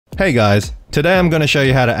Hey guys, today I'm going to show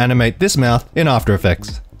you how to animate this mouth in After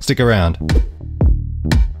Effects. Stick around.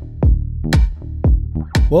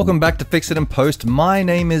 Welcome back to Fix It and Post. My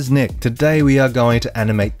name is Nick. Today we are going to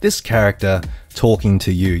animate this character talking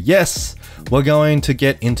to you. Yes, we're going to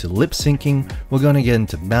get into lip syncing, we're going to get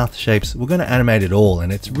into mouth shapes, we're going to animate it all,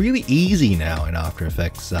 and it's really easy now in After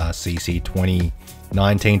Effects CC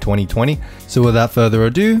 2019-2020. So without further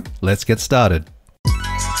ado, let's get started.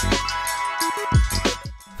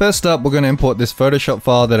 First up, we're going to import this Photoshop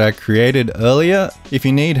file that I created earlier. If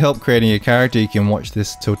you need help creating your character, you can watch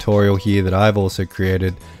this tutorial here that I've also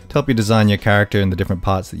created to help you design your character and the different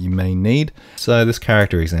parts that you may need. So this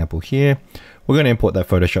character example here, we're going to import that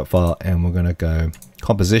Photoshop file and we're going to go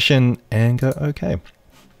composition and go OK.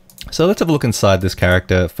 So let's have a look inside this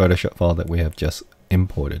character Photoshop file that we have just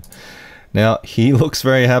imported. Now he looks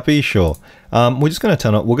very happy, sure. We're just going to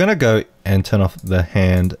turn off, we're going to go and turn off the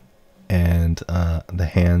hand and the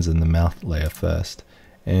hands and the mouth layer first,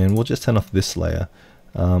 and we'll just turn off this layer.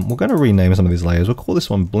 We're going to rename some of these layers. We'll call this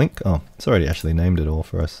one blink. Oh, it's already actually named it all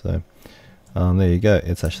for us, so there you go.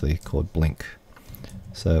 It's actually called blink,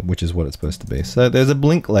 so which is what it's supposed to be. So there's a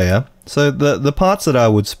blink layer. So the parts that I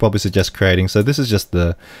would probably suggest creating, so this is just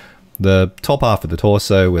the top half of the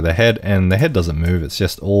torso with a head, and the head doesn't move, it's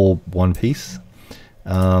just all one piece.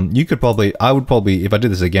 You could probably, I would probably, if I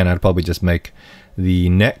did this again, I'd probably just make the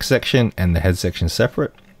neck section and the head section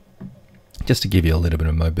separate, just to give you a little bit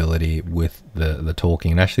of mobility with the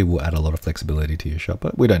talking, and actually will add a lot of flexibility to your shot,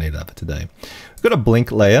 but we don't need that for today. We've got a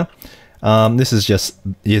blink layer. This is just,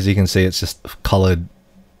 as you can see, it's just colored,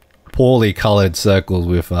 poorly colored circles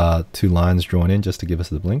with two lines drawn in just to give us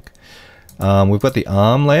the blink. We've got the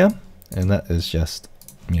arm layer, and that is just,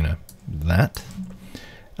 you know, that.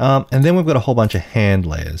 And then we've got a whole bunch of hand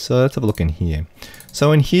layers. So let's have a look in here.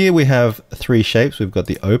 So in here we have three shapes. We've got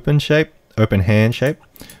the open shape, open hand shape.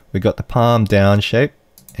 We've got the palm down shape,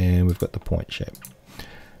 and we've got the point shape.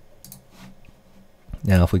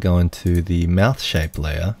 Now if we go into the mouth shape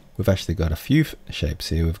layer, we've actually got a few shapes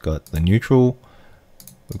here. We've got the neutral,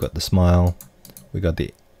 we've got the smile, we've got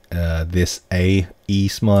the this E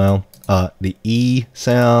smile, the E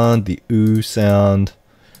sound, the U sound,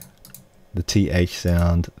 the TH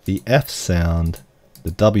sound, the F sound, the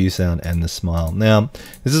W sound, and the smile. Now,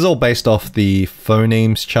 this is all based off the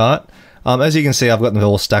phonemes chart. As you can see, I've got them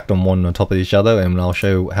all stacked on one on top of each other, and I'll show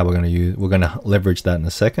you how we're going to leverage that in a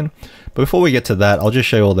second. But before we get to that, I'll just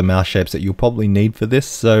show you all the mouth shapes that you'll probably need for this.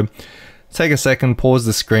 So take a second, pause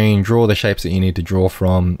the screen, draw the shapes that you need to draw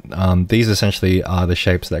from. These essentially are the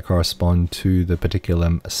shapes that correspond to the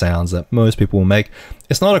particular sounds that most people will make.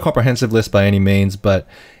 It's not a comprehensive list by any means, but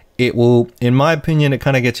it will, in my opinion, it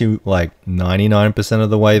kind of gets you like 99%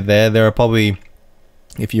 of the way there. There are probably,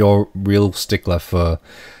 if you're a real stickler for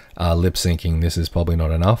lip syncing, this is probably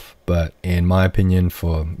not enough. But in my opinion,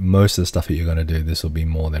 for most of the stuff that you're going to do, this will be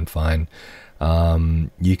more than fine.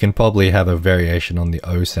 You can probably have a variation on the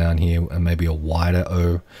O sound here, and maybe a wider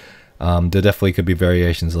O. There definitely could be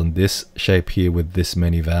variations on this shape here with this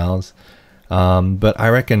many vowels. But I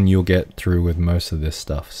reckon you'll get through with most of this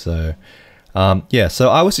stuff. So yeah, so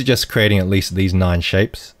I would suggest creating at least these 9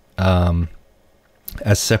 shapes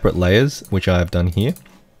as separate layers, which I have done here.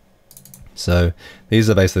 So these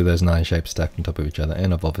are basically those 9 shapes stacked on top of each other,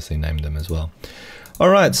 and I've obviously named them as well.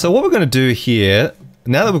 Alright, so what we're going to do here,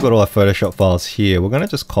 now that we've got all our Photoshop files here, we're going to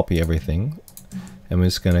just copy everything, and we're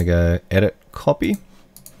just going to go edit, copy,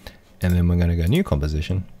 and then we're going to go new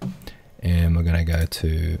composition, and we're going to go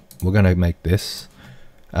to, we're going to make this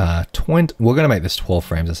we're going to make this 12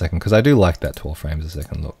 frames a second, because I do like that 12 frames a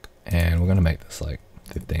second look, and we're going to make this like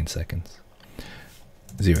 15 seconds.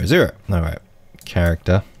 0, 0. All right,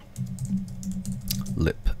 character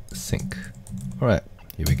lip sync. All right,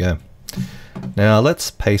 here we go. Now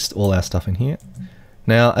let's paste all our stuff in here.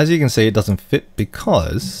 Now as you can see, it doesn't fit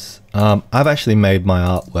because I've actually made my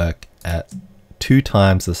artwork at 2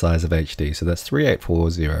 times the size of HD, so that's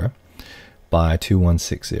 3840 by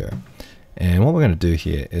 2160. And what we're going to do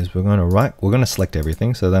here is we're going to select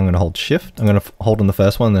everything. So then I'm going to hold shift. I'm going to hold on the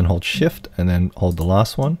first one, then hold shift, and then hold the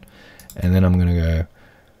last one. And then I'm going to go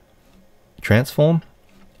transform,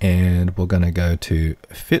 and we're going to go to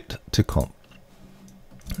fit to comp.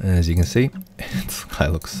 And as you can see, this guy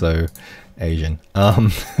looks so Asian. By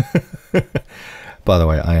the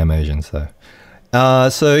way, I am Asian, so.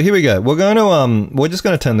 So here we go. We're going to, we're just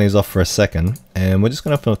going to turn these off for a second, and we're just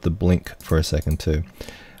going to turn off the blink for a second too.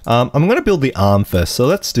 I'm going to build the arm first, so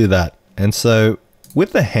let's do that. And so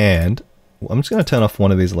with the hand, I'm just going to turn off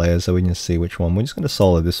one of these layers so we can see which one. We're just going to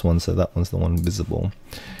solder this one, so that one's the one visible.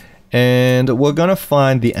 And we're going to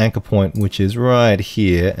find the anchor point, which is right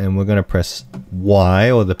here, and we're going to press Y,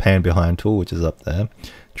 or the pan behind tool, which is up there.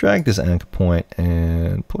 Drag this anchor point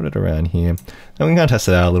and put it around here. And we're going to test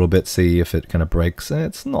it out a little bit, see if it kind of breaks.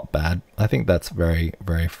 It's not bad. I think that's very,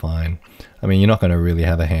 very fine. I mean, you're not going to really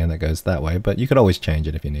have a hand that goes that way, but you could always change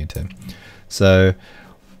it if you need to. So,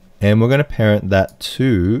 and we're going to parent that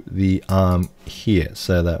to the arm here,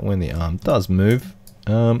 so that when the arm does move,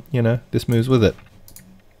 you know, this moves with it.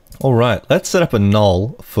 All right, let's set up a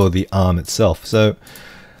null for the arm itself. So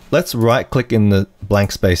let's right click in the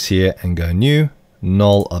blank space here and go new,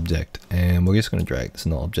 null object. And we're just going to drag this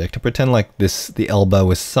null object to pretend like this, the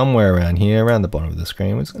elbow is somewhere around here, around the bottom of the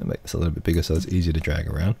screen. We're just going to make this a little bit bigger so it's easier to drag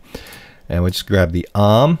around. And we'll just grab the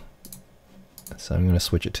arm. So I'm going to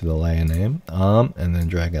switch it to the layer name, arm, and then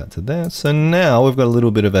drag out to there. So now we've got a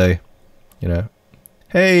little bit of a, you know,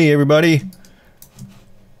 hey everybody.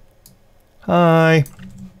 Hi.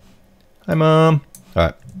 Hi, Mom. All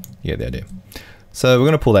right, you get the idea. So we're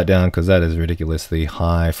going to pull that down because that is ridiculously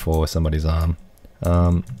high for somebody's arm.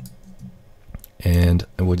 And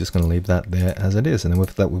we're just going to leave that there as it is. And then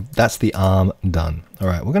with that, that's the arm done. All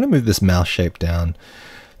right, we're going to move this mouse shape down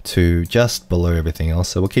to just below everything else.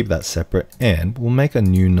 So we'll keep that separate, and we'll make a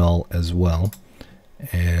new null as well.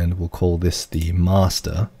 And we'll call this the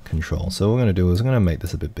master control. So what we're going to do is we're going to make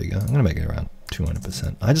this a bit bigger. I'm going to make it around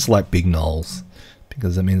 200%. I just like big nulls,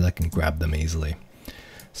 because that means I can grab them easily.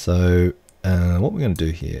 So what we're going to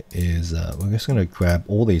do here is we're just going to grab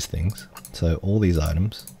all these things. So all these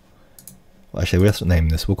items. Well, actually, let's name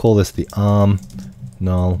this. We'll call this the arm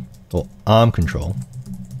null, or arm control.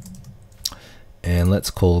 And let's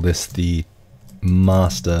call this the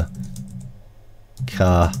master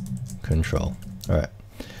car control. All right.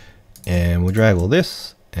 And we'll drag all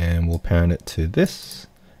this and we'll parent it to this.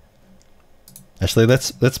 Actually,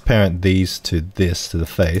 let's parent these to this, to the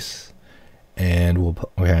face, and we'll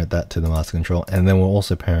parent that to the master control, and then we'll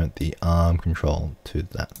also parent the arm control to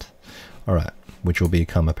that. All right, which will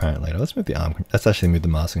become apparent later. Let's move the arm. Let's actually move the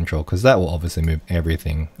master control, because that will obviously move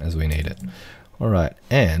everything as we need it. All right,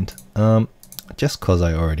 and just because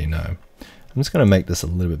I already know, I'm just going to make this a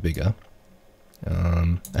little bit bigger.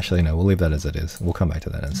 Actually, no, we'll leave that as it is. We'll come back to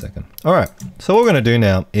that in a second. All right, so what we're going to do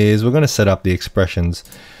now is we're going to set up the expressions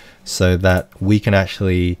so that we can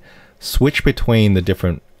actually switch between the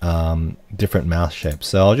different mouse shapes.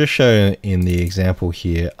 So I'll just show in the example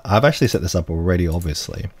here. I've actually set this up already,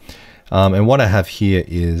 obviously. And what I have here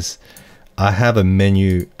is I have a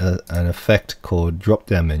menu, an effect called drop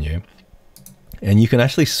down menu. And you can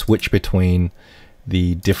actually switch between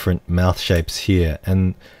the different mouth shapes here.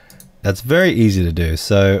 And that's very easy to do.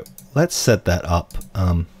 So let's set that up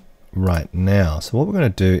right now. So what we're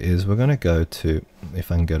going to do is we're going to go to, if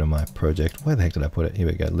I can go to my project, where the heck did I put it? Here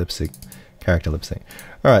we go, lip sync, character lip sync.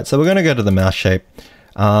 All right, so we're going to go to the mouse shape.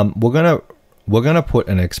 We're going to put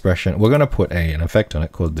an expression. We're going to put an effect on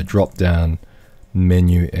it called the drop down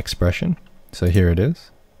menu expression. So here it is.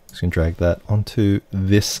 Just going to drag that onto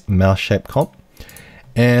this mouse shape comp.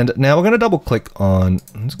 And now we're going to double click on,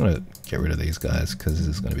 I'm just going to get rid of these guys because this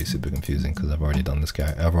is going to be super confusing because I've already done this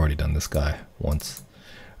guy. I've already done this guy once.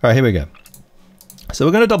 All right, here we go. So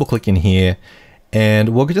we're going to double click in here and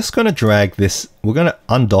we're just going to drag this. We're going to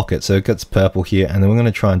undock it so it gets purple here, and then we're going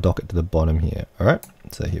to try and dock it to the bottom here. All right,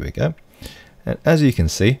 so here we go. And as you can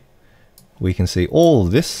see, we can see all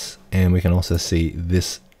of this, and we can also see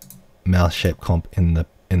this mouse shape comp in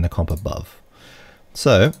the comp above.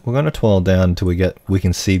 So we're going to twirl down until we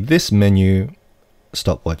can see this menu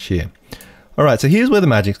stopwatch here. All right, so here's where the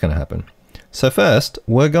magic's going to happen. So first,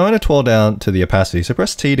 we're going to twirl down to the opacity. So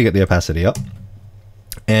press T to get the opacity up.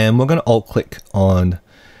 And we're going to alt click on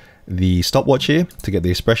the stopwatch here to get the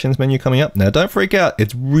expressions menu coming up. Now don't freak out,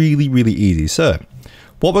 it's really, really easy. So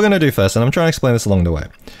what we're going to do first, and I'm trying to explain this along the way,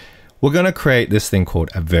 we're going to create this thing called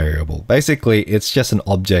a variable. Basically, it's just an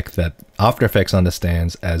object that After Effects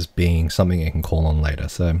understands as being something it can call on later.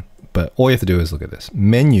 So, but all you have to do is look at this.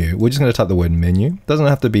 Menu, we're just going to type the word menu. Doesn't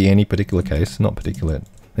have to be any particular case, not particular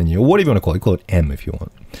menu, or whatever you want to call it M if you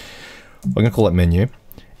want. We're going to call it menu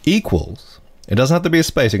equals. It doesn't have to be a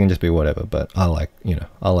space, it can just be whatever, but I like, you know,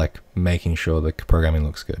 I like making sure the programming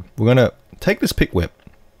looks good. We're going to take this pick whip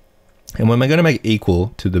and we're going to make it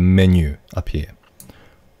equal to the menu up here.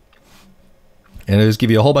 And it'll just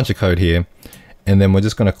give you a whole bunch of code here. And then we're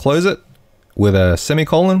just going to close it with a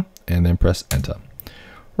semicolon and then press enter.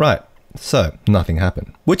 Right, so nothing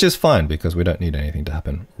happened, which is fine because we don't need anything to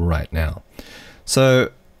happen right now.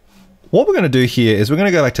 So what we're going to do here is we're going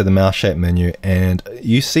to go back to the mouse shape menu, and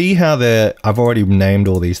you see how I've already named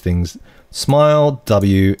all these things: smile,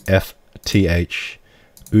 W, F, T, H,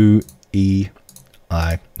 U, E,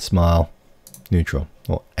 I, smile, neutral,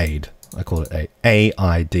 or aid. I call it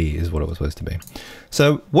AID is what it was supposed to be.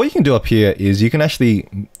 So what you can do up here is you can actually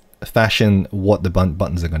fashion what the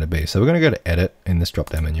buttons are going to be. So we're going to go to edit in this drop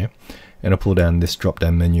down menu, and I'll pull down this drop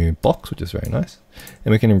down menu box, which is very nice.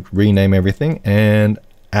 And we can rename everything and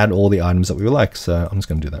add all the items that we would like. So I'm just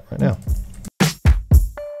going to do that right now.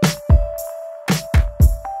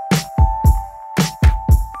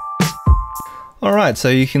 All right, so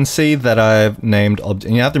you can see that I've named object,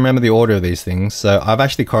 and you have to remember the order of these things. So I've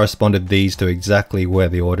actually corresponded these to exactly where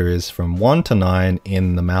the order is from 1 to 9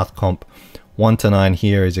 in the mouth comp. 1 to 9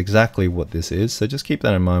 here is exactly what this is. So just keep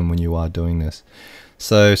that in mind when you are doing this.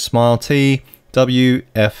 So smile T, W,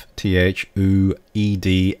 F, T, H, U, E,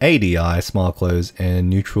 D, A, D, I, smile close, and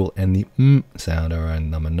neutral and the sound are in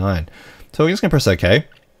number 9. So we're just gonna press OK.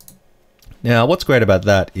 Now what's great about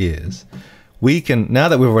that is, we can, now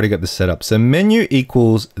that we've already got this set up, so menu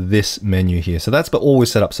equals this menu here. So that's all we've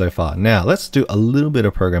set up so far. Now let's do a little bit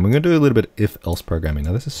of programming. We're gonna do a little bit of if-else programming.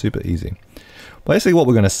 Now this is super easy. Basically what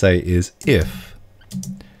we're gonna say is if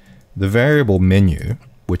the variable menu,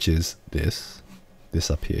 which is this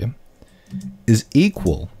up here, is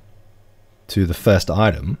equal to the first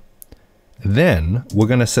item, then we're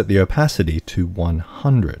gonna set the opacity to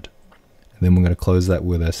 100. And then we're gonna close that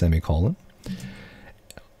with a semicolon.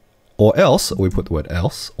 Or else, we put the word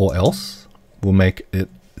else, or else, we'll make it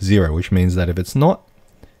 0, which means that if it's not,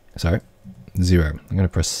 sorry, 0, I'm going to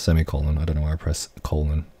press semicolon, I don't know why I press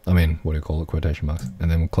colon, I mean, what do you call it, quotation marks, and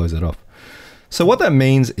then we'll close it off. So what that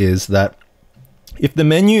means is that if the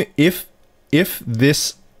menu, if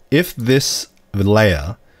this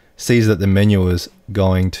layer sees that the menu is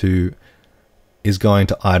going to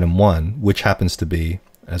item 1, which happens to be,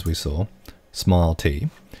 as we saw, smile T,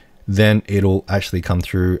 then it'll actually come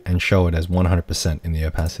through and show it as 100% in the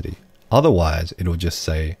opacity. Otherwise, it'll just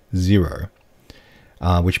say 0,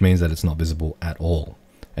 which means that it's not visible at all.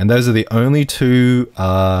 And those are the only two,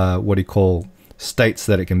 states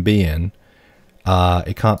that it can be in.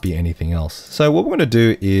 It can't be anything else. So what we're going to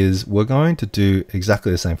do is we're going to do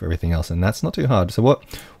exactly the same for everything else, and that's not too hard. So what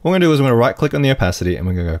we're going to do is we're going to right click on the opacity and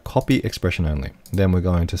we're going to go copy expression only. Then we're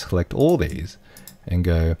going to select all these and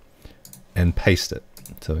go and paste it.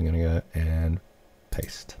 So we're going to go and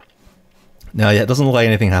paste. Now, yeah, it doesn't look like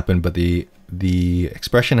anything happened, but the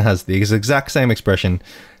expression has the exact same expression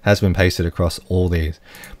has been pasted across all these.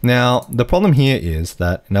 Now, the problem here is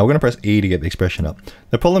that, now we're going to press E to get the expression up.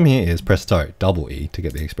 The problem here is double E to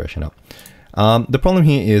get the expression up. The problem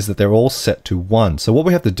here is that they're all set to 1. So what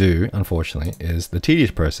we have to do, unfortunately, is the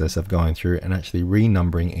tedious process of going through and actually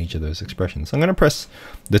renumbering each of those expressions. So I'm going to press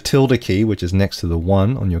the tilde key, which is next to the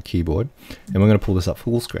 1 on your keyboard, and we're going to pull this up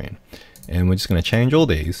full screen. And we're just going to change all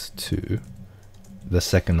these to the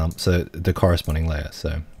second, so the corresponding layer.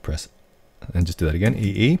 So press, and just do that again,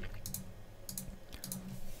 EE.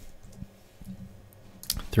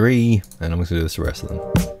 3, and I'm going to do this the rest of them.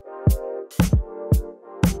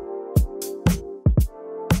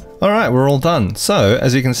 All right, we're all done. So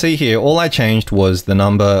as you can see here, all I changed was the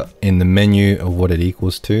number in the menu of what it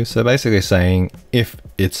equals to. So basically saying if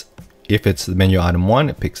it's the menu item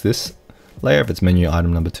 1, it picks this layer. If it's menu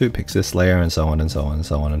item number 2, it picks this layer, and so on and so on and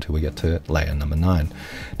so on until we get to layer number 9.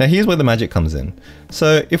 Now here's where the magic comes in.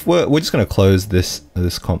 So if we're just going to close this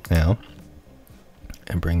comp now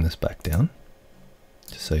and bring this back down,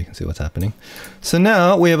 just so you can see what's happening. So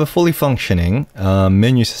now we have a fully functioning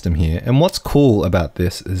menu system here. And what's cool about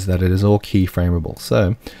this is that it is all keyframeable.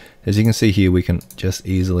 So as you can see here, we can just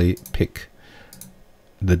easily pick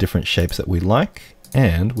the different shapes that we like,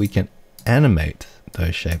 and we can animate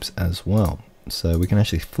those shapes as well. So we can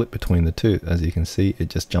actually flip between the two. As you can see, it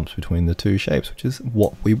just jumps between the two shapes, which is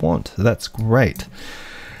what we want. So that's great.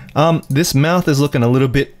 This mouth is looking a little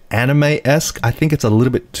bit anime-esque. I think it's a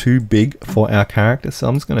little bit too big for our character, so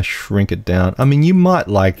I'm just going to shrink it down. I mean, you might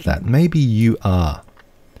like that. Maybe you are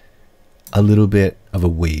a little bit of a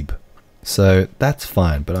weeb, so that's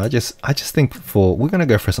fine. But I just think we're going to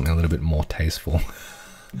go for something a little bit more tasteful.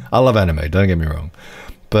 I love anime, don't get me wrong,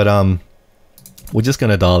 but we're just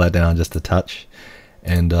going to dial that down just a touch.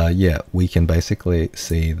 And yeah, we can basically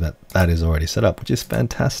see that that is already set up, which is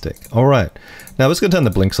fantastic. All right, now let's go turn the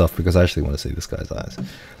blinks off because I actually want to see this guy's eyes.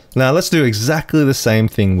 Now let's do exactly the same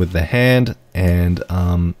thing with the hand. And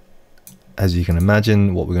as you can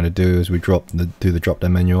imagine, what we're going to do is we do the drop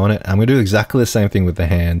down menu on it. I'm going to do exactly the same thing with the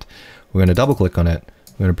hand. We're going to double click on it.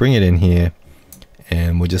 We're going to bring it in here,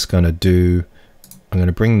 and we're just going to do, I'm going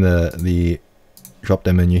to bring the drop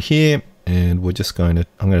down menu here. And we're just going to,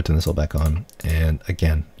 I'm going to turn this all back on. And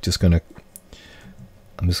again, I'm just going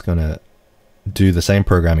to do the same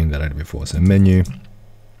programming that I did before. So menu,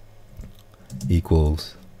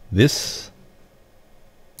 equals this.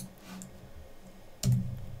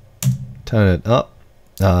 Turn it up,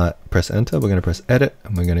 press enter, we're going to press edit,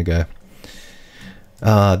 and we're going to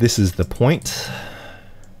go, this is the point,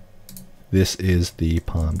 this is the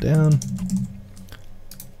palm down,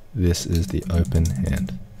 this is the open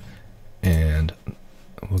hand, and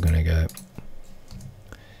we're going to go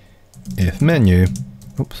if menu,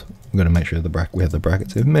 oops, we're going to make sure we have the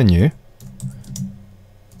brackets, if menu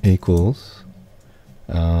equals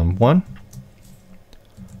 1,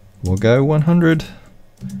 we'll go 100,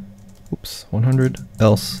 oops, 100,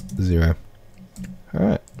 else 0.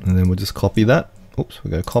 Alright, and then we'll just copy that. Oops,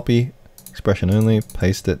 we go copy, expression only,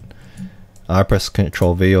 paste it. I press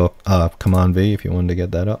Control V or Command V if you wanted to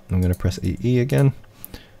get that up. I'm going to press EE again.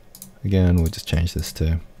 Again, we'll just change this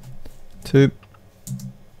to 2.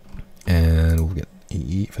 And we'll get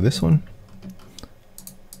EE for this one.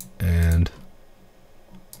 And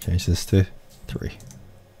change this to 3.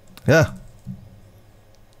 Yeah.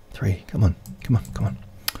 3, come on, come on, come on.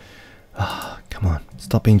 Ah, come on,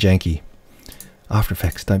 stop being janky. After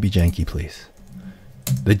Effects, don't be janky, please.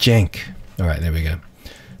 The jank. All right, there we go.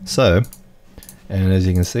 So, and as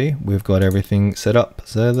you can see, we've got everything set up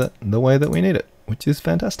so that the way that we need it, which is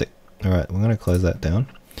fantastic. All right, we're going to close that down.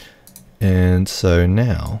 And so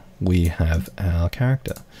now we have our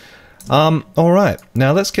character. All right,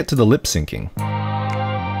 now let's get to the lip syncing.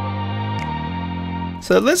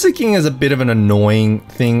 So lip syncing is a bit of an annoying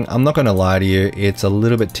thing. I'm not going to lie to you. It's a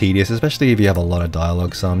little bit tedious, especially if you have a lot of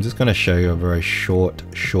dialogue. So I'm just going to show you a very short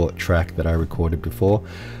track that I recorded before.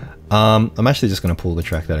 I'm actually just going to pull the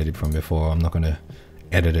track that I did from before. I'm not going to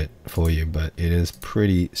edit it for you, but it is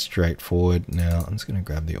pretty straightforward. Now I'm just going to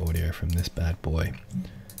grab the audio from this bad boy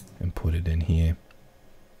and put it in here.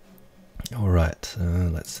 All right,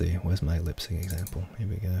 let's see. Where's my lip sync example? Here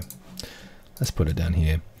we go. Let's put it down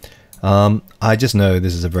here. I just know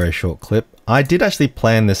this is a very short clip. I did actually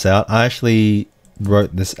plan this out. I actually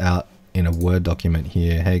wrote this out in a Word document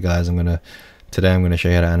here. Hey guys, today I'm gonna show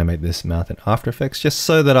you how to animate this mouth in After Effects, just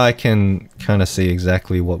so that I can kind of see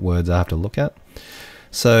exactly what words I have to look at.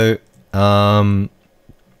 So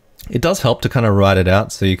it does help to kind of write it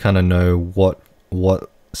out so you kind of know what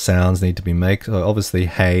sounds need to be made. So obviously,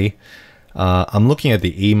 hey, I'm looking at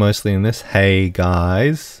the E mostly in this. Hey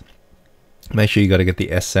guys. Make sure you got to get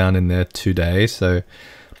the S sound in there today. So,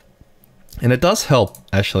 and it does help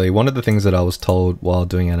actually. One of the things that I was told while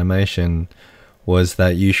doing animation was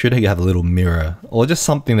that you should have a little mirror or just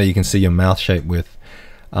something that you can see your mouth shape with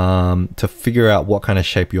to figure out what kind of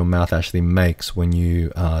shape your mouth actually makes when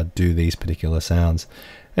you do these particular sounds.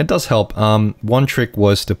 It does help. One trick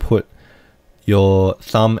was to put your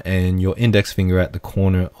thumb and your index finger at the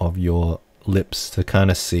corner of your lips to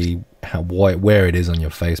kind of see where it is on your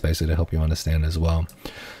face, basically, to help you understand as well.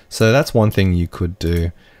 So that's one thing you could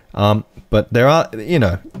do. But there are, you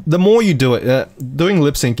know, the more you do it, doing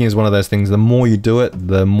lip syncing is one of those things. The more you do it,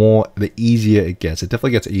 the easier it gets. It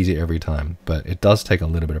definitely gets easier every time, but it does take a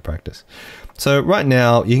little bit of practice. So right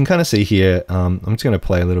now you can kind of see here, I'm just going to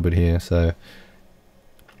play a little bit here. So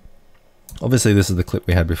obviously this is the clip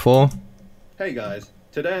we had before. Hey guys,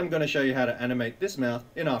 today I'm going to show you how to animate this mouth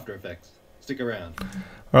in After Effects. Stick around.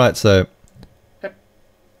 Alright, so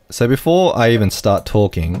before I even start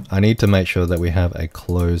talking, I need to make sure that we have a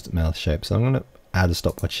closed mouth shape. So I'm going to add a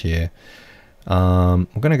stopwatch here. I'm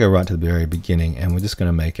going to go right to the very beginning, and we're just going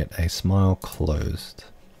to make it a smile closed.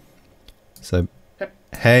 So,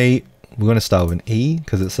 hey, we're going to start with an E,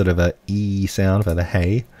 because it's sort of a E sound for the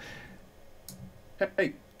hey.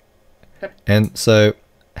 And so,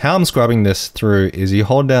 how I'm scrubbing this through is you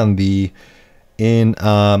hold down the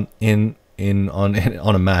on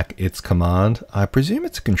a Mac, it's Command. I presume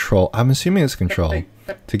it's Control. I'm assuming it's Control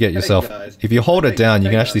to get yourself. If you hold it down, you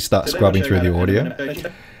can actually start scrubbing through the audio.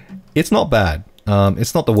 It's not bad.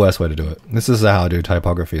 It's not the worst way to do it. This is how I do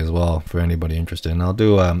typography as well, for anybody interested. And I'll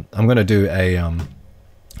do. I'm going to do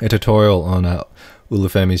a tutorial on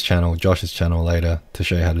Ulufemi's channel, Josh's channel later, to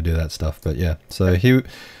show you how to do that stuff. But yeah, so he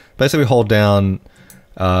basically hold down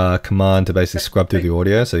Command to basically scrub through the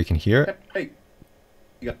audio so you can hear it.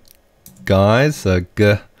 Guys, so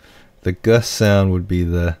g, the g sound would be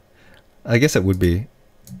the, I guess it would be,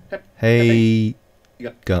 hey,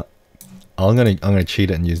 g. I'm gonna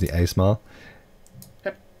cheat it and use the A smile.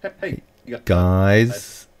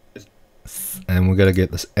 Guys, and we're gonna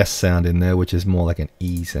get this S sound in there, which is more like an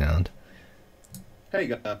E sound.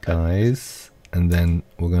 Guys, and then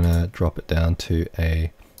we're gonna drop it down to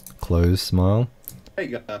a closed smile.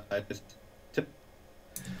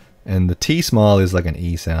 And the T smile is like an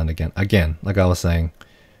E sound again. Again, like I was saying.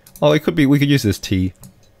 Oh, it could be, we could use this T.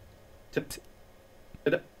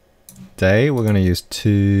 today we're going to use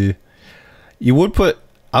 2. You would put,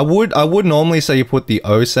 I would normally say you put the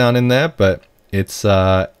O sound in there, but it's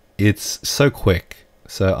so quick.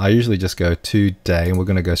 So I usually just go today, and we're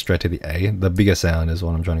going to go straight to the A. The bigger sound is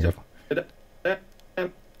what I'm trying to go for.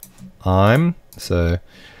 I'm, so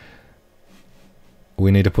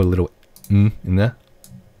we need to put a little in there.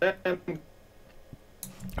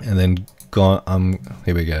 And then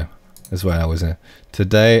here we go. That's where I was in.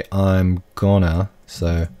 Today I'm gonna,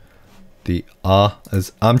 so the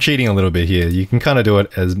is, I'm cheating a little bit here. You can kind of do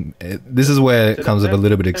it as, this is where it comes with a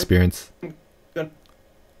little bit of experience.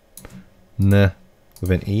 Nah,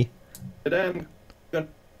 with an E. Today I'm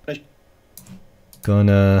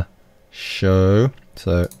gonna show,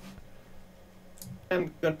 so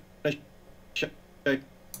I'm gonna show.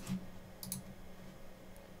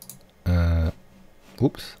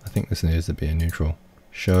 Oops, I think this needs to be a neutral.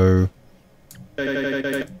 Show.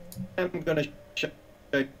 I'm gonna show.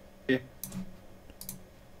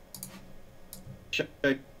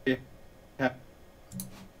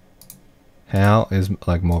 How is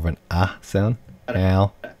like more of an ah sound.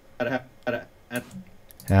 How.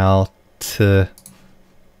 How to.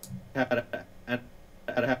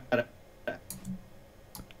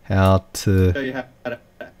 How to.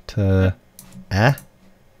 To. Ah.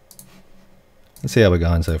 Let's see how we're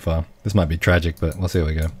going so far. This might be tragic, but we'll see how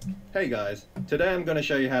we go. Hey guys, today I'm gonna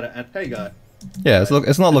show you how to. Hey guys. Yeah,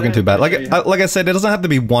 it's not looking too bad. Like I said, it doesn't have to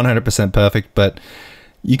be 100% perfect, but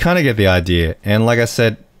you kind of get the idea. And like I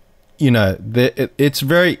said, you know, it's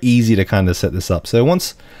very easy to kind of set this up. So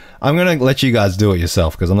once I'm gonna let you guys do it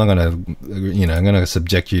yourself, because I'm not gonna, you know, I'm gonna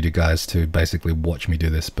subject you to guys to basically watch me do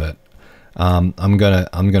this. But I'm gonna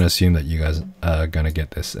assume that you guys are gonna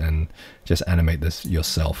get this and just animate this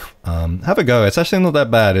yourself. Have a go. It's actually not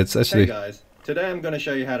that bad. It's actually. Hey guys, today I'm gonna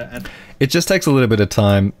show you how to. It just takes a little bit of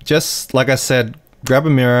time. Just like I said, grab a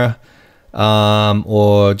mirror,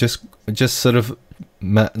 or just sort of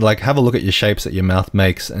like have a look at your shapes that your mouth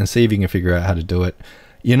makes and see if you can figure out how to do it.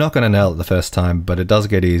 You're not gonna nail it the first time, but it does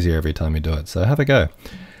get easier every time you do it. So have a go.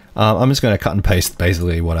 I'm just going to cut and paste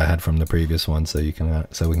basically what I had from the previous one, so you can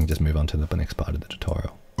so we can just move on to the next part of the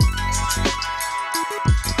tutorial.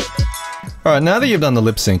 All right, now that you've done the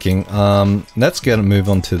lip syncing, let's move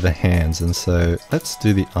on to the hands, and so let's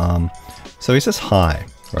do the arm. So he says hi,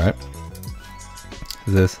 right?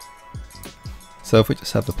 This. So if we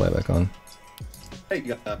just have the playback on. Hey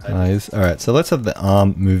guys. Nice. All right, so let's have the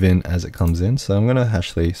arm move in as it comes in. So I'm going to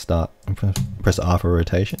actually start. I'm going to press R for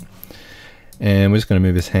rotation. And we're just going to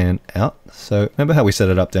move his hand out. So remember how we set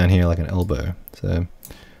it up down here like an elbow. So I'm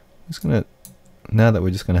just going to, now that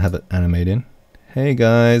we're just going to have it animate in. Hey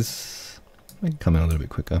guys. I can come in a little bit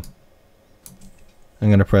quicker. I'm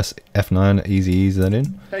going to press F9, ease that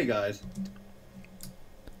in. Hey guys.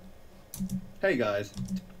 Hey guys.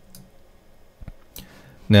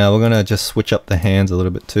 Now we're going to just switch up the hands a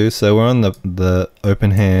little bit too. So we're on the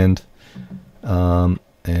open hand,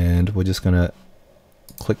 and we're just going to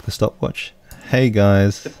click the stopwatch. Hey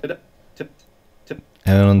guys,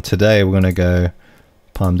 and on today we're gonna go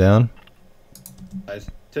palm down. Guys,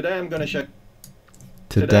 today I'm gonna show.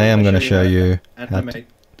 Today I'm gonna show you how to,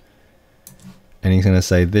 and he's gonna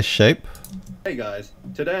say this shape. Hey guys,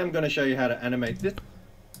 today I'm gonna show you how to animate this.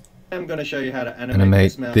 I'm gonna show you how to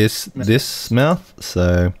animate this mouth.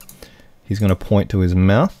 So he's gonna point to his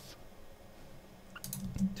mouth.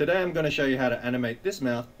 Today I'm gonna show you how to animate this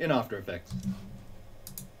mouth in After Effects.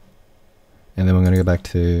 And then we're going to go back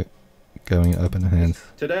to going open hands.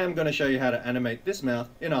 Today I'm going to show you how to animate this mouth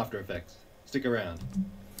in After Effects. Stick around.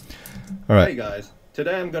 Alright. Hey guys,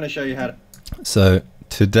 today I'm going to show you how to... So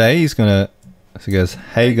today he's going to... So he goes,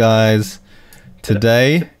 hey guys.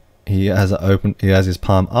 Today he has his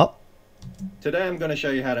palm up. Today I'm going to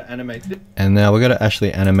show you how to animate this. And now we're going to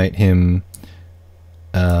actually animate him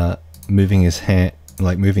moving his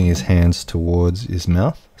hands towards his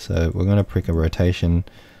mouth. So we're going to pick a rotation...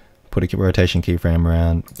 Put a rotation keyframe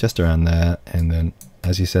around, just around there, and then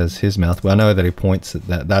as he says his mouth, well I know that he points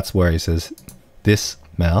at that's where he says this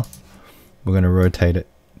mouth. We're going to rotate it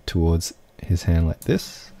towards his hand like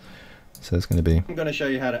this. So it's going to be... I'm going to show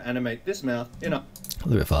you how to animate this mouth in... A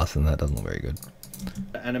little bit faster than that, doesn't look very good.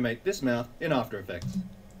 Animate this mouth in After Effects.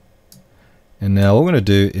 And now what we're going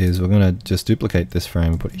to do is we're going to just duplicate this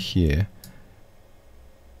frame and put it here.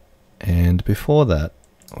 And before that,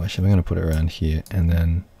 well, actually we're going to put it around here, and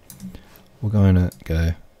then we're going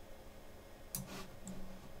to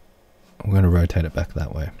rotate it back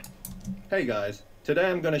that way. Hey guys, today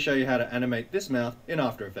I'm going to show you how to animate this mouth in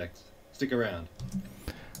After Effects. Stick around.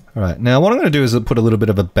 Alright, now what I'm going to do is put a little bit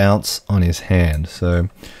of a bounce on his hand. So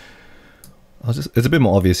it's a bit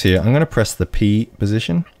more obvious here. I'm going to press the P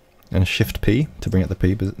position. and Shift P to bring up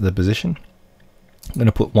the position. I'm going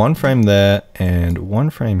to put one frame there and one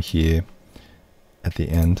frame here at the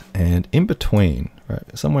end, and in between, right,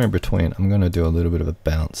 somewhere in between, I'm going to do a little bit of a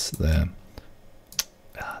bounce there.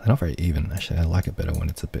 They're not very even. Actually, I like it better when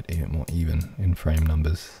it's a bit more even in frame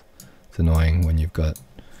numbers. It's annoying when you've got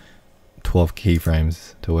 12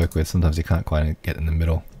 keyframes to work with. Sometimes you can't quite get in the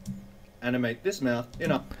middle. Animate this mouth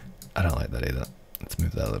in a... I don't like that either. Let's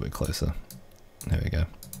move that a little bit closer. There we go.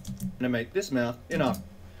 Animate this mouth in After.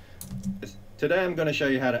 Today I'm going to show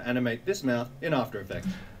you how to animate this mouth in After Effects.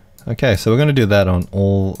 Okay, so we're going to do that on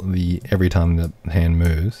every time the hand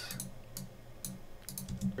moves.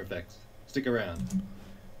 Effects. Stick around.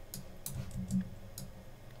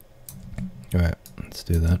 Alright, let's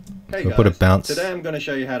do that. Hey so guys, put a bounce. today I'm going to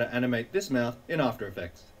show you how to animate this mouth in After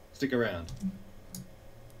Effects. Stick around.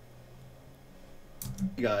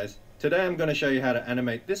 Hey guys, today I'm going to show you how to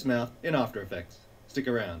animate this mouth in After Effects. Stick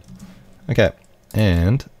around. Okay,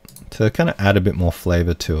 and to kind of add a bit more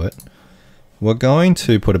flavor to it, we're going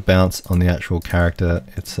to put a bounce on the actual character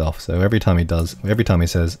itself. So every time he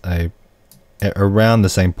says around the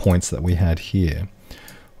same points that we had here,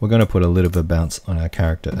 we're going to put a little bit of bounce on our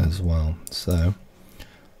character as well. So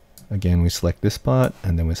again, we select this part,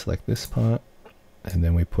 and then we select this part, and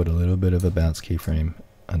then we put a little bit of a bounce keyframe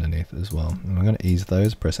underneath as well. And we're going to ease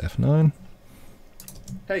those, press F9.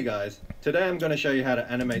 Hey guys, today I'm going to show you how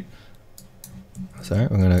to animate. So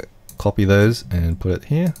we're going to copy those and put it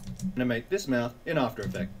here. Animate this mouth in After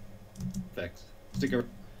Effects. Stick around.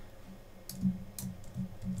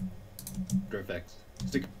 After Effects.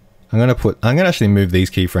 Stick. I'm going to actually move these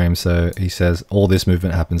keyframes so he says all this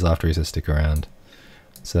movement happens after he says stick around.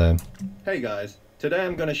 So. Hey guys, today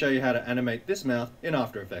I'm going to show you how to animate this mouth in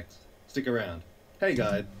After Effects. Stick around. Hey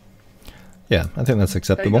guys. Yeah, I think that's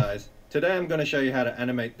acceptable. Hey guys, today I'm going to show you how to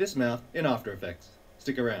animate this mouth in After Effects.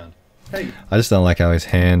 Stick around. Hey. I just don't like how his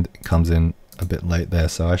hand comes in a bit late there,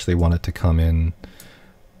 so I actually want it to come in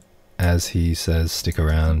as he says stick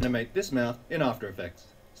around. Animate this mouth in After Effects.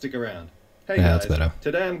 Stick around. Hey yeah, guys, that's better.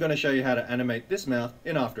 Today I'm going to show you how to animate this mouth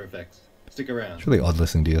in After Effects. Stick around. It's really odd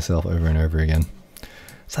listening to yourself over and over again.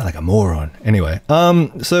 Sound like a moron. Anyway,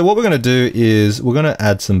 so what we're going to do is we're going to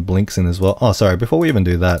add some blinks in as well. Oh, sorry, before we even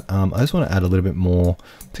do that, I just want to add a little bit more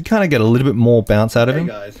to kind of get a little bit more bounce out of him.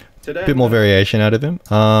 Guys, today a bit more variation out of him.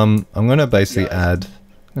 I'm going to basically add...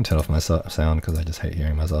 I'm going to turn off my sound because I just hate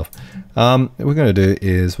hearing myself. What we're going to do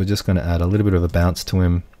is we're just going to add a little bit of a bounce to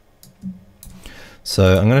him.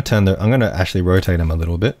 So I'm going to actually rotate him a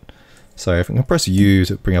little bit. So if I can press U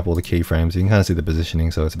to bring up all the keyframes, you can kind of see the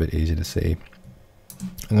positioning, so it's a bit easier to see.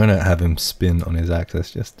 I'm going to have him spin on his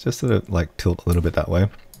axis, just sort of like tilt a little bit that way. I'm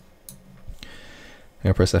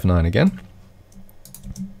going to press F9 again.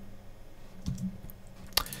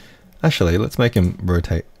 Actually, let's make him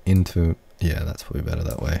rotate into... Yeah, that's probably better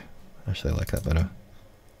that way. Actually, I like that better.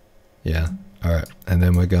 Yeah, alright. And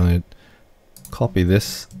then we're going to copy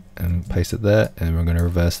this and paste it there, and we're going to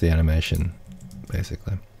reverse the animation,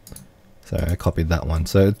 basically. So I copied that one.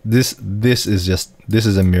 So this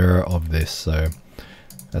is a mirror of this, so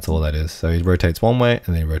that's all that is. So he rotates one way,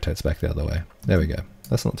 and then he rotates back the other way. There we go.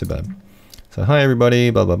 That's not too bad. So hi everybody,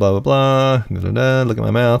 blah blah blah blah blah, da, da, da, look at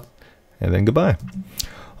my mouth, and then goodbye.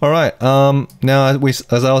 Alright, now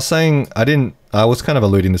as I was saying, I was kind of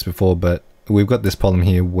alluding this before, but we've got this problem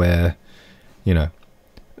here where, you know,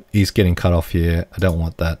 he's getting cut off here. I don't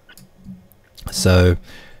want that. So,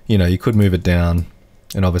 you know, you could move it down,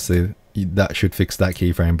 and obviously that should fix that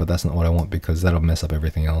keyframe, but that's not what I want because that'll mess up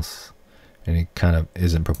everything else. And it kind of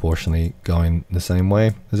isn't proportionally going the same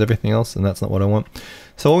way as everything else, and that's not what I want.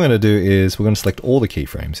 So what we're going to do is we're going to select all the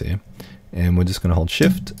keyframes here, and we're just going to hold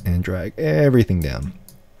Shift and drag everything down.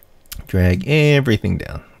 Drag everything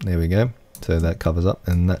down. There we go. So that covers up,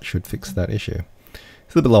 and that should fix that issue.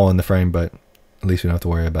 It's a little bit low on the frame, but at least we don't have to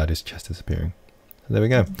worry about his chest disappearing. So there we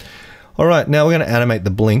go. All right, now we're going to animate the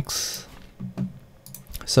blinks.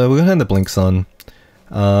 So we're going to have the blinks on.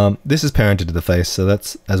 This is parented to the face, so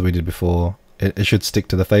that's as we did before. It should stick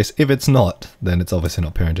to the face. If it's not, then it's obviously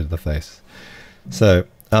not parented to the face. So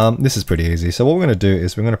this is pretty easy. So what we're going to do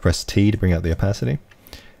is we're going to press T to bring out the opacity.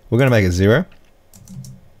 We're going to make it 0.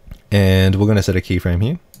 And we're going to set a keyframe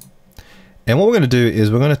here. And what we're going to do is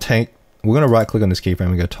we're going to right click on this keyframe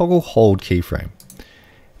and go toggle hold keyframe.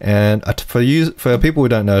 And for people who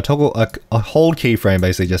don't know, a hold keyframe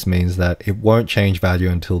basically just means that it won't change value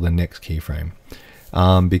until the next keyframe.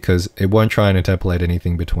 Because it won't try and interpolate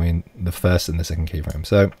anything between the first and the second keyframe.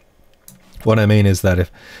 So what I mean is that if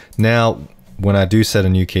now when I do set a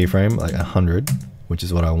new keyframe, like 100, which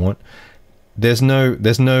is what I want, there's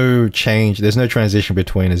no change, there's no transition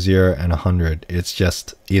between a 0 and 100. It's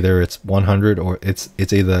just either it's 100 or it's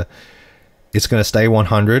either it's going to stay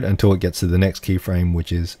 100 until it gets to the next keyframe,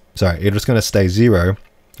 which is, sorry, it's going to stay 0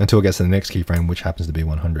 until it gets to the next keyframe, which happens to be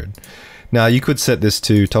 100. Now you could set this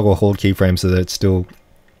to toggle hold keyframe so that it still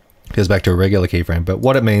goes back to a regular keyframe, but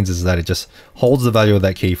what it means is that it just holds the value of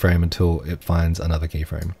that keyframe until it finds another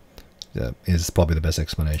keyframe. That is probably the best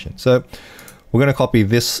explanation. So we're going to copy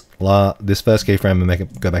this first keyframe and make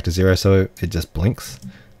it go back to 0 so it just blinks.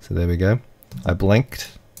 So there we go. I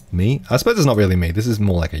blinked me. I suppose it's not really me. This is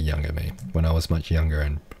more like a younger me, when I was much younger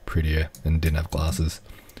and prettier and didn't have glasses.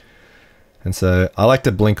 And so I like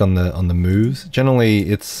to blink on the moves.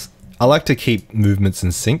 Generally, I like to keep movements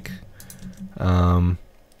in sync. And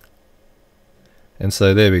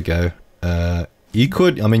so there we go. You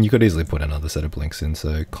could easily put another set of blinks in.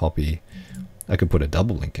 So copy. I could put a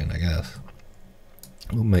double blink in, I guess.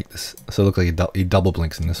 We'll make this so it looks like he double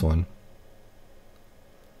blinks in this one.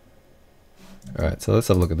 Alright, so let's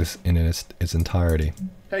have a look at this in its entirety.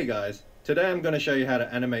 Hey guys, today I'm going to show you how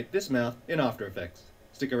to animate this mouth in After Effects.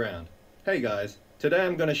 Stick around. Hey guys, today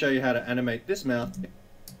I'm going to show you how to animate this mouth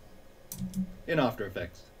in After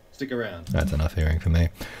Effects. Stick around. That's enough hearing for me.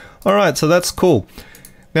 Alright, so that's cool.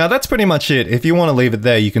 Now that's pretty much it. If you want to leave it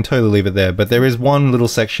there, you can totally leave it there, but there is one little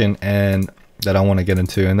section that I want to get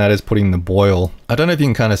into, and that is putting the boil. I don't know if you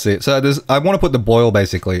can kind of see it. So I want to put the boil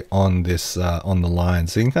basically on this on the line,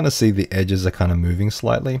 so you can kind of see the edges are kind of moving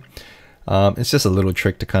slightly. It's just a little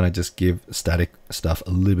trick to kind of just give static stuff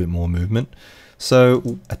a little bit more movement.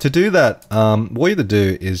 So to do that, what you have to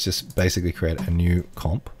do is just basically create a new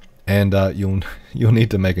comp, and you'll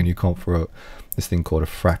need to make a new comp for this thing called a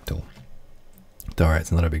fractal. Alright,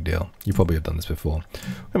 it's not a big deal. You probably have done this before.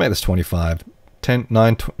 We'll make this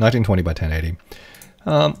 1920 by 1080.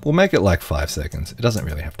 We'll make it like 5 seconds. It doesn't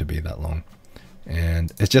really have to be that long,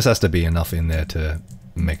 and it just has to be enough in there to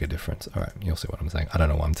make a difference. All right, you'll see what I'm saying. I don't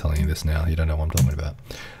know why I'm telling you this now. You don't know what I'm talking about.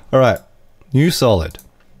 All right, new solid.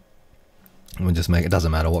 We'll just make it,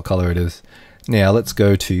 doesn't matter what color it is. Now let's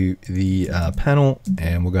go to the panel,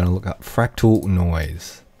 and we're going to look up fractal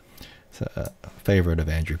noise. It's a favorite of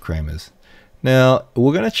Andrew Kramer's. Now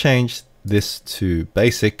we're going to change this to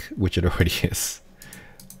basic, which it already is,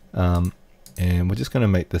 and we're just going to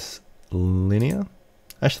make this linear.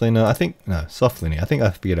 Actually, no, soft linear. I think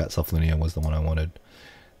I figured out soft linear was the one I wanted.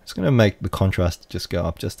 It's going to make the contrast just go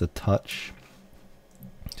up just a touch.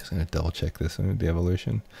 Just going to double check this with the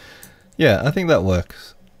evolution. Yeah, I think that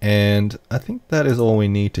works, and I think that is all we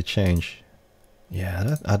need to change.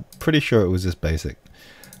 Yeah, I'm pretty sure it was just basic.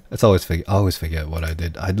 I always forget what I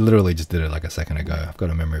did. I literally just did it like a second ago. I've got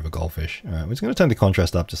a memory of a goldfish. All right, we're just going to turn the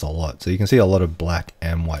contrast up just a lot, so you can see a lot of black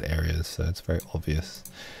and white areas, so it's very obvious.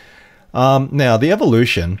 Now the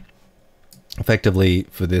evolution, effectively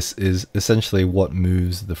for this, is essentially what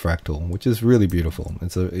moves the fractal, which is really beautiful.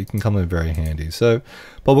 It can come in very handy. So,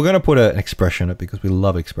 but we're going to put an expression in it because we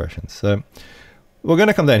love expressions. So we're going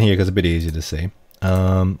to come down here because it's a bit easier to see.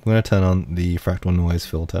 We're going to turn on the fractal noise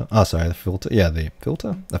filter. Oh, sorry, the filter. Yeah, the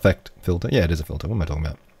filter. Effect filter. Yeah, it is a filter. What am I talking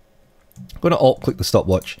about? I'm going to alt-click the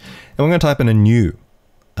stopwatch, and we're going to type in a new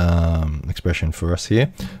expression for us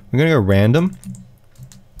here. We're going to go random,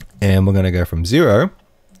 and we're going to go from 0.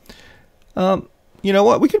 You know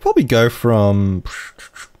what? We could probably go from.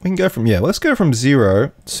 Yeah. Let's go from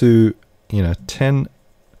 0 to 10.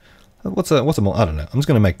 What's a more? I don't know. I'm just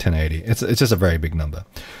going to make 1080. It's just a very big number.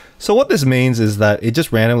 So what this means is that it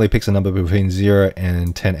just randomly picks a number between 0 and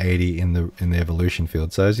 1080 in the evolution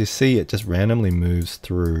field. So as you see, it just randomly moves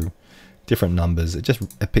through different numbers. It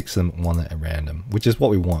picks them one at random, which is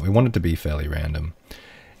what we want. We want it to be fairly random.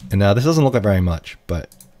 And now this doesn't look like very much,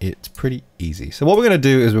 but it's pretty easy. So what we're going to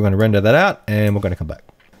do is we're going to render that out, and we're going to come back.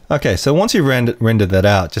 Okay, so once you've rendered that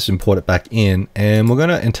out, just import it back in, and we're going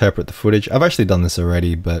to interpret the footage. I've actually done this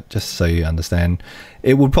already, but just so you understand,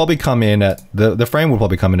 it would probably come in at, the frame would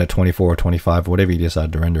probably come in at 24 or 25, or whatever you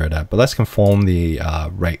decide to render it at, but let's conform the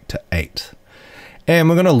rate to 8. And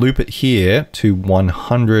we're going to loop it here to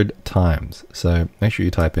 100 times. So make sure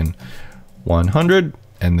you type in 100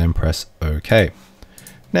 and then press OK.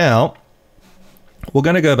 Now, we're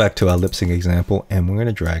going to go back to our lip sync example, and we're going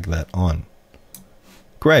to drag that on.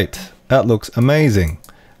 Great, that looks amazing.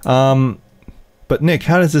 But Nick,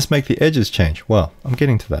 how does this make the edges change? Well, I'm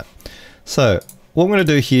getting to that. So what we're going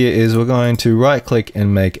to do here is we're going to right click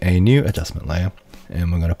and make a new adjustment layer,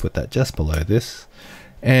 and we're going to put that just below this,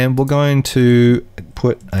 and we're going to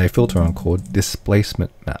put a filter on called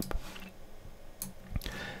displacement map.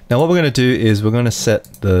 Now what we're going to do is we're going to set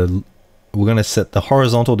the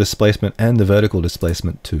horizontal displacement and the vertical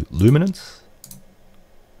displacement to luminance.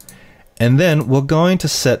 And then we're going to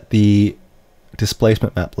set the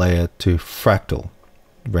displacement map layer to fractal,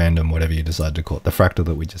 random, whatever you decide to call it, the fractal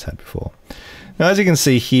that we just had before. Now, as you can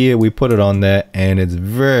see here, we put it on there and it's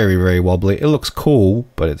very, very wobbly. It looks cool,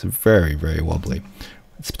 but it's very, very wobbly.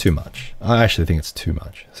 It's too much. I actually think it's too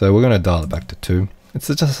much. So we're going to dial it back to 2. It's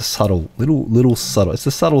just a subtle, little subtle. It's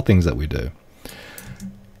the subtle things that we do.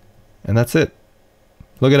 And that's it.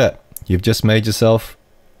 Look at that. You've just made yourself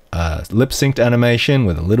a lip-synced animation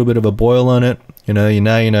with a little bit of a boil on it. Now you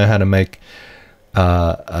know how to make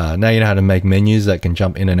menus that can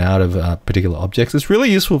jump in and out of particular objects. It's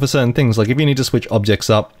really useful for certain things, like if you need to switch objects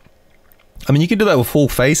up. I mean, you can do that with full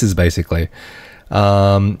faces, basically.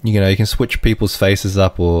 You can switch people's faces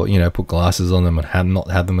up, or put glasses on them and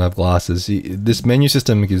not have them have glasses. This menu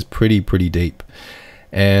system is pretty deep,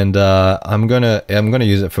 and I'm gonna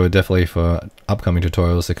use it definitely for upcoming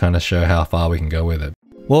tutorials to kind of show how far we can go with it.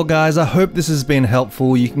 Well, guys, I hope this has been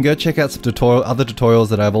helpful. You can go check out some other tutorials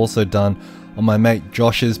that I've also done on my mate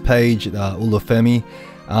Josh's page, Ulufemi.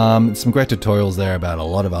 Some great tutorials there about a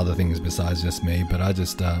lot of other things besides just me, but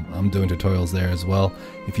I'm doing tutorials there as well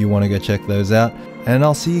if you want to go check those out, and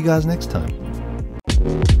I'll see you guys next time.